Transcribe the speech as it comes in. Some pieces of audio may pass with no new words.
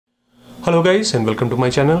Hello guys and welcome to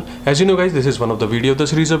my channel. As you know guys, this is one of the the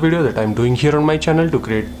series of video that I'm doing here on my channel to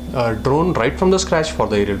create a drone right from the scratch for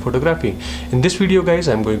the aerial photography. In this video guys,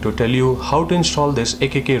 I'm going to tell you how to install this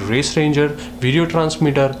AKK Race Ranger video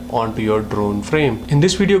transmitter onto your drone frame. In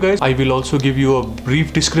this video guys, I will also give you a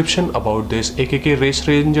brief description about this AKK Race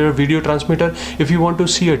Ranger video transmitter. If you want to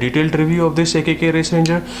see a detailed review of this AKK Race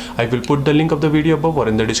Ranger, I will put the link of the video above or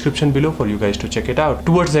in the description below for you guys to check it out.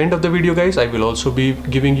 Towards the end of the video guys, I will also be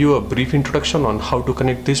giving you a brief introduction on how to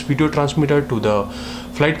connect this video transmitter to the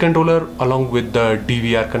flight controller along with the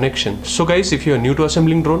DVR connection. So guys, if you are new to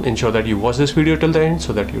assembling drone, ensure that you watch this video till the end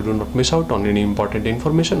so that you do not miss out on any important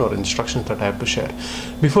information or instructions that I have to share.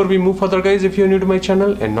 Before we move further guys, if you are new to my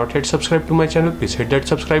channel and not yet subscribed to my channel, please hit that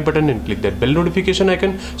subscribe button and click that bell notification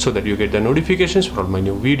icon so that you get the notifications for all my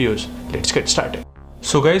new videos. Let's get started.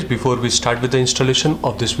 So guys, before we start with the installation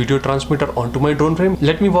of this video transmitter onto my drone frame,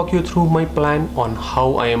 let me walk you through my plan on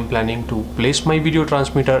how I am planning to place my video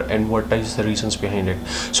transmitter and what is the reasons behind it.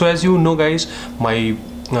 So as you know guys, my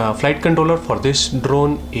flight controller for this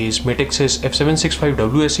drone is Betaflight F765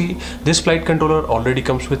 WSE. This flight controller already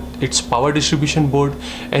comes with its power distribution board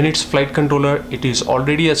and its flight controller. It is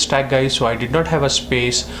already a stack guys, so I did not have a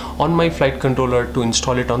space on my flight controller to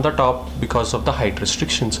install it on the top because of the height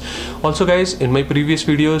restrictions. Also guys, in my previous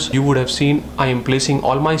videos you would have seen I am placing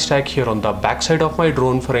all my stack here on the back side of my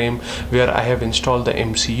drone frame where I have installed the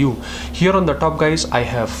MCU. Here on the top guys, I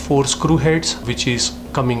have 4 screw heads which is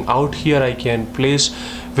coming out. Here I can place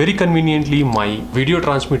very conveniently my video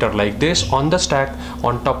transmitter like this on the stack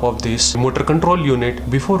on top of this motor control unit.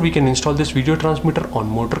 Before we can install this video transmitter on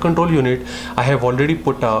motor control unit, I have already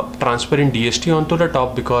put a transparent DST onto the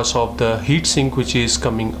top because of the heat sink which is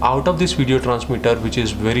coming out of this video transmitter, which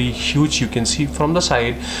is very huge, you can see from the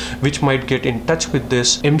side, which might get in touch with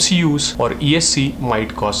this MCUs or ESC,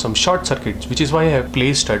 might cause some short circuits, which is why I have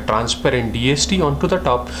placed a transparent DST onto the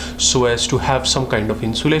top so as to have some kind of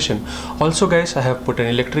insulation. Also guys, I have put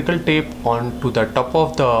an electrical tape onto the top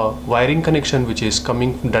of the wiring connection which is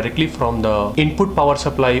coming directly from the input power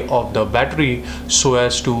supply of the battery so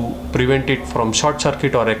as to prevent it from short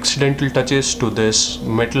circuit or accidental touches to this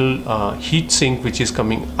metal heat sink which is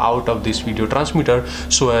coming out of this video transmitter,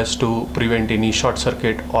 so as to prevent any short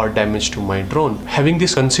circuit or damage to my drone. Having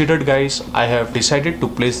this considered guys, I have decided to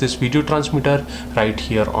place this video transmitter right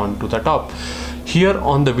here onto the top. Here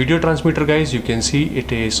on the video transmitter guys, you can see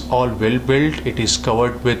it is all well built. It is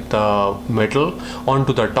covered with metal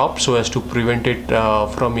onto the top so as to prevent it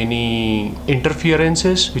from any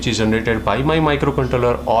interferences which is generated by my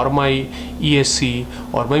microcontroller or my ESC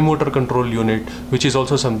or my motor control unit, which is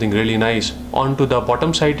also something really nice. Onto the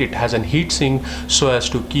bottom side it has an heat sink so as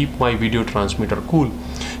to keep my video transmitter cool.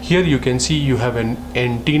 Here you can see you have an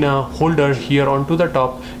antenna holder here onto the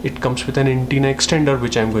top. It comes with an antenna extender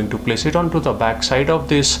which I'm going to place it onto the back side of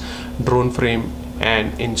this drone frame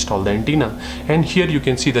and install the antenna. And here you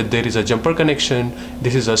can see that there is a jumper connection.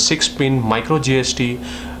 This is a 6-pin micro GST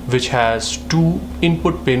which has 2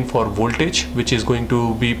 input pin for voltage which is going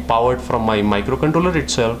to be powered from my microcontroller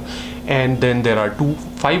itself, and then there are 2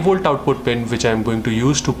 5-volt output pin which I am going to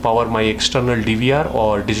use to power my external DVR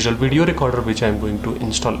or digital video recorder, which I am going to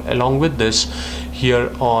install along with this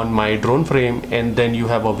here on my drone frame. And then you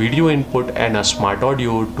have a video input and a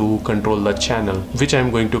SmartAudio to control the channel, which I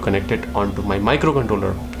am going to connect it onto my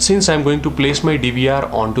microcontroller. Since I am going to place my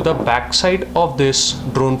DVR onto the back side of this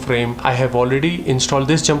drone frame, I have already installed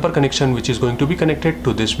this jumper connection which is going to be connected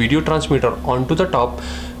to this video transmitter onto the top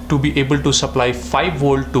to be able to supply 5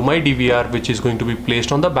 volt to my DVR, which is going to be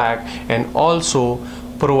placed on the back, and also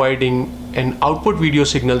providing an output video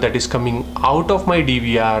signal that is coming out of my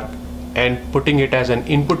DVR and putting it as an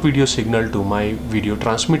input video signal to my video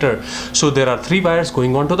transmitter. So there are 3 wires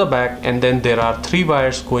going on to the back, and then there are 3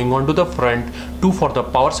 wires going on to the front, 2 for the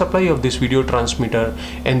power supply of this video transmitter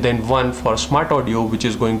and then 1 for SmartAudio which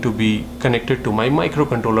is going to be connected to my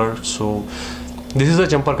microcontroller. So this is a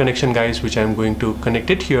jumper connection guys which I am going to connect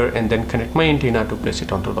it here and then connect my antenna to place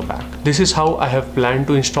it onto the back. This is how I have planned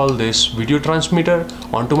to install this video transmitter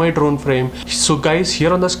onto my drone frame. So guys,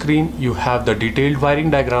 here on the screen you have the detailed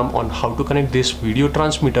wiring diagram on how to connect this video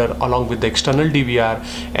transmitter along with the external DVR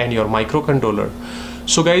and your microcontroller.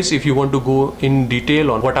 So guys, if you want to go in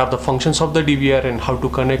detail on what are the functions of the DVR and how to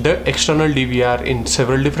connect the external DVR in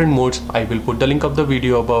several different modes, I will put the link of the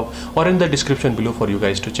video above or in the description below for you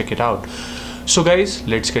guys to check it out. So guys,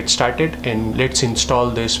 let's get started and let's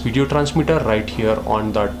install this video transmitter right here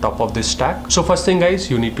on the top of this stack. So first thing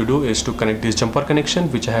guys, you need to do is to connect this jumper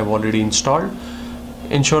connection which I have already installed.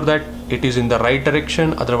 ensure that it is in the right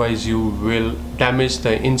direction, otherwise you will damage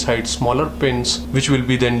the inside smaller pins, which will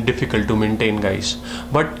be then difficult to maintain, guys.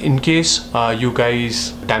 But in case you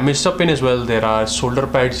guys damage the pin as well, there are solder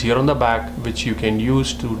pads here on the back which you can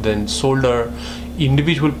use to then solder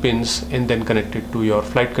individual pins and then connect it to your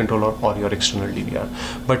flight controller or your external DVR.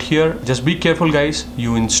 But here just be careful, guys,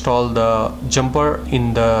 you install the jumper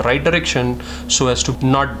in the right direction so as to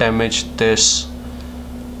not damage this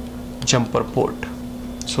jumper port.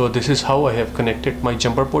 So this is how I have connected my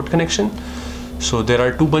jumper port connection. So there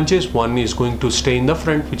are two bunches. One is going to stay in the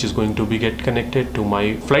front, which is going to be get connected to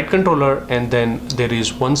my flight controller, and then there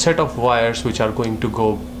is one set of wires which are going to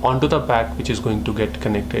go onto the back, which is going to get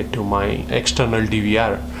connected to my external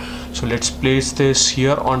DVR. So let's place this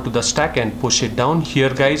here onto the stack and push it down. Here,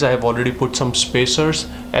 guys, I have already put some spacers.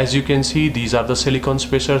 As you can see, these are the silicone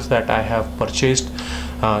spacers that I have purchased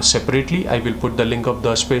separately. I will put the link of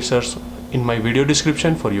the spacers in my video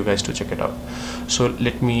description for you guys to check it out. So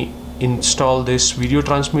let me install this video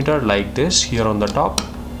transmitter like this here on the top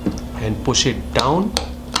and push it down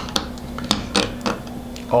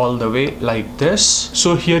all the way like this.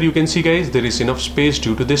 So here you can see, guys, there is enough space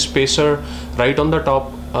due to this spacer right on the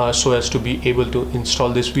top so as to be able to install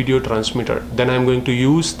this video transmitter. Then I'm going to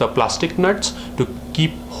use the plastic nuts to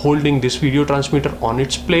keep holding this video transmitter on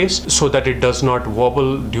its place so that it does not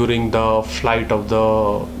wobble during the flight of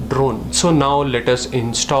the drone. So now let us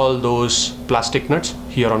install those plastic nuts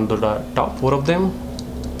here on the top, 4 of them,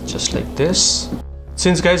 just like this.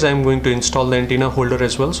 Since, guys, I'm going to install the antenna holder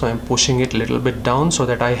as well, so I'm pushing it a little bit down so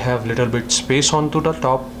that I have little bit space onto the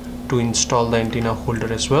top to install the antenna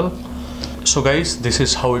holder as well. So, guys, this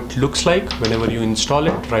is how it looks like whenever you install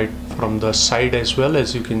it, right from the side as well,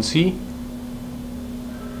 as you can see.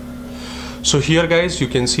 So here, guys, you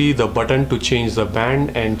can see the button to change the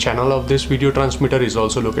band and channel of this video transmitter is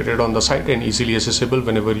also located on the side and easily accessible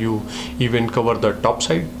whenever you even cover the top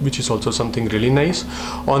side, which is also something really nice.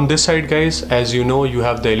 On this side, guys, as you know, you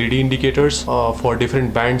have the LED indicators for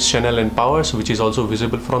different bands, channel and powers, which is also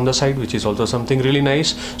visible from the side, which is also something really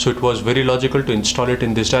nice. So it was very logical to install it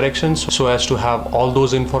in this direction so as to have all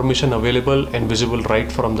those information available and visible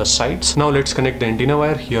right from the sides. Now let's connect the antenna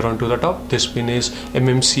wire here onto the top. This pin is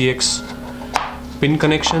MMCX pin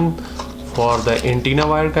connection for the antenna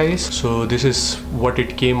wire, guys. So this is what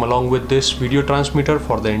it came along with this video transmitter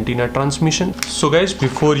for the antenna transmission. So, guys,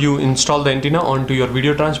 before you install the antenna onto your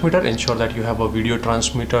video transmitter, ensure that you have a video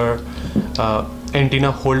transmitter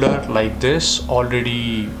antenna holder like this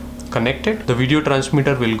already connected. The video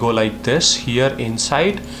transmitter will go like this here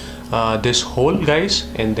inside this hole, guys,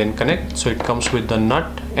 and then connect. So it comes with the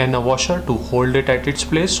nut and a washer to hold it at its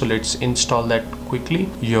place. So let's install that quickly.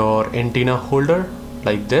 Your antenna holder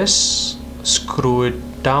like this, screw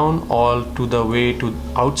it down all to the way to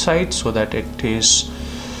outside so that it is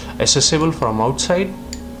accessible from outside.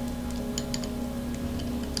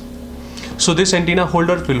 So this antenna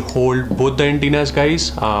holder will hold both the antennas, guys,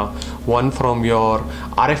 one from your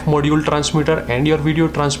RF module transmitter and your video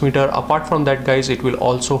transmitter. Apart from that, guys, it will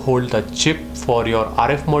also hold the chip for your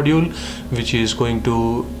RF module, which is going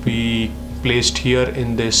to be placed here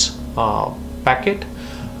in this packet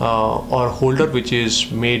or holder, which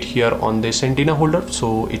is made here on this antenna holder.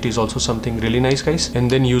 So it is also something really nice, guys. And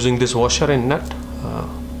then using this washer and nut,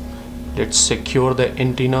 let's secure the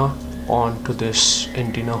antenna onto this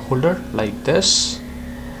antenna holder like this.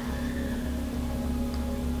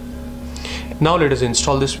 Now let us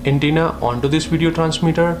install this antenna onto this video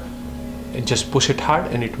transmitter and just push it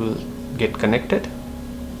hard and it will get connected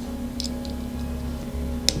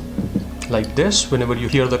like this whenever you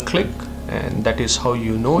hear the click, and that is how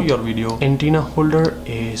you know your video antenna holder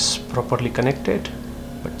is properly connected.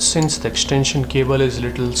 But since the extension cable is a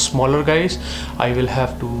little smaller, guys, I will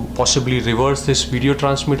have to possibly reverse this video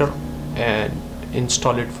transmitter and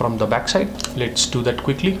install it from the back side. Let's do that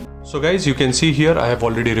quickly. So, guys, you can see here I have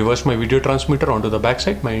already reversed my video transmitter onto the back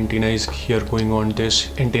side. My antenna is here going on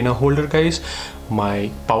this antenna holder, guys.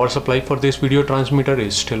 My power supply for this video transmitter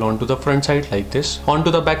is still onto the front side like this.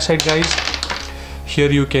 Onto the back side, guys,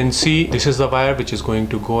 here you can see this is the wire which is going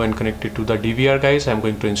to go and connect it to the DVR, guys. I'm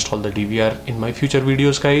going to install the DVR in my future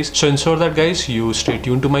videos, guys. So ensure that, guys, you stay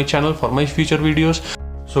tuned to my channel for my future videos.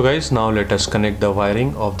 So, guys, now let us connect the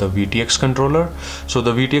wiring of the VTX controller. So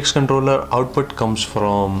the VTX controller output comes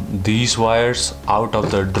from these wires out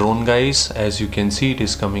of the drone, guys. As you can see, it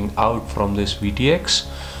is coming out from this VTX.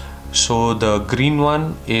 So the green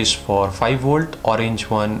one is for 5 volt, orange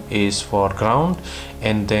one is for ground,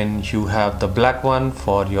 and then you have the black one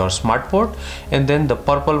for your smart port, and then the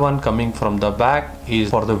purple one coming from the back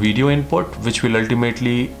is for the video input, which will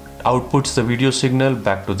ultimately outputs the video signal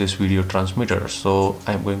back to this video transmitter. So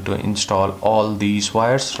I'm going to install all these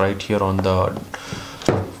wires right here on the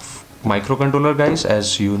microcontroller, guys.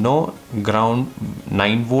 As you know, ground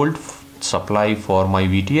 9-volt supply for my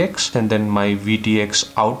VTX, and then my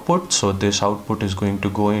VTX output. So this output is going to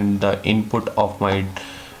go in the input of my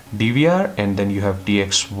DVR, and then you have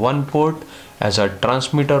TX1 port as a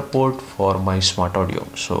transmitter port for my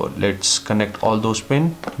SmartAudio. So let's connect all those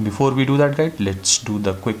pins. Before we do that, guys, let's do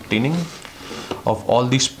the quick cleaning of all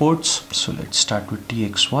these ports. So let's start with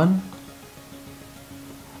TX1.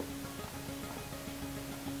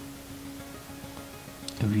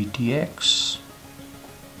 VTX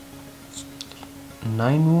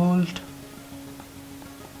 9-volt.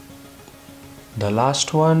 The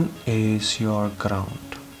last one is your ground.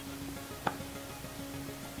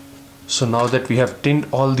 So now that we have tinned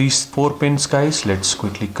all these 4 pins, guys, let's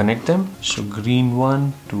quickly connect them. So green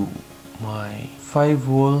one to my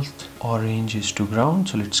 5-volt, orange is to ground.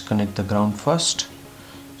 So let's connect the ground first.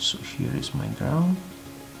 So here is my ground.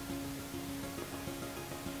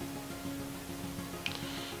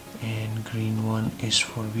 And green one is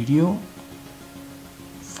for video,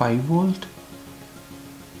 5-volt.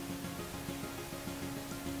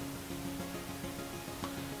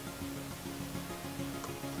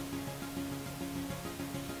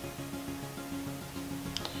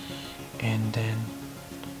 And then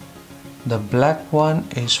the black one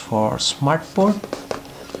is for smart port,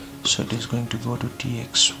 so it is going to go to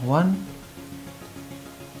TX1.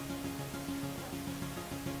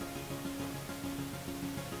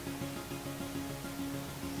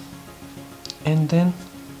 And then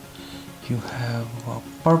you have a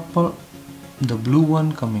purple, the blue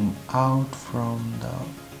one coming out from the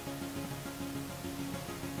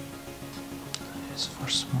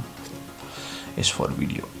is for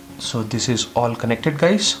video. So this is all connected,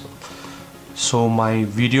 guys. So my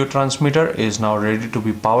video transmitter is now ready to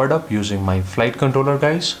be powered up using my flight controller,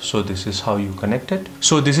 guys. So this is how you connect it.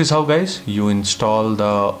 So this is how, guys, you install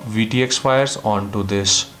the VTX wires onto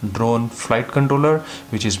this drone flight controller,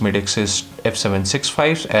 which is Midex's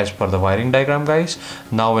F765 as per the wiring diagram, guys.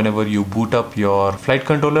 Now whenever you boot up your flight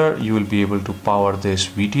controller, you will be able to power this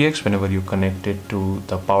VTX whenever you connect it to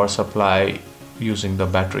the power supply using the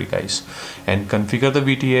battery, guys, and configure the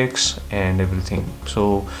VTX and everything.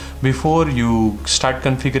 So before you start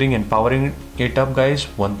configuring and powering it up, guys,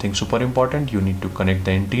 one thing super important, you need to connect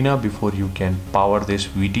the antenna before you can power this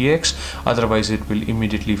VTX, otherwise it will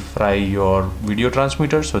immediately fry your video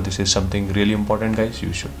transmitter. So this is something really important, guys,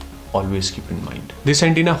 you should always keep in mind. This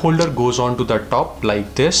antenna holder goes on to the top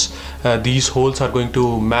like this. These holes are going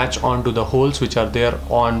to match onto the holes which are there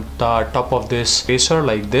on the top of this spacer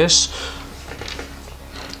like this,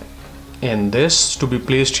 and this to be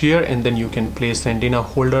placed here, and then you can place the antenna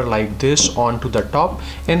holder like this onto the top,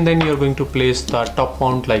 and then you're going to place the top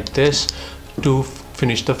mount like this to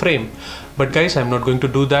finish the frame. But guys, I'm not going to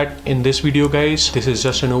do that in this video, guys. This is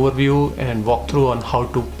just an overview and walkthrough on how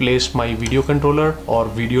to place my video controller or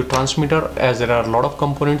video transmitter, as there are a lot of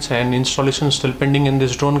components and installations still pending in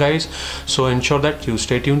this drone, guys. So ensure that you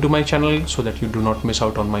stay tuned to my channel so that you do not miss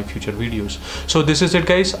out on my future videos. So this is it,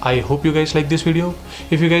 guys. I hope you guys like this video.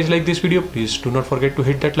 If you guys like this video, please do not forget to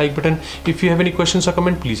hit that like button. If you have any questions or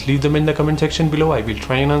comment, please leave them in the comment section below. I will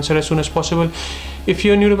try and answer as soon as possible. If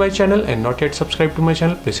you are new to my channel and not yet subscribed to my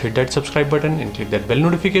channel, please hit that subscribe button and click that bell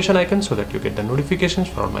notification icon so that you get the notifications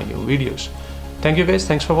for all my new videos. Thank you, guys.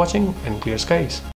 Thanks for watching, and clear skies.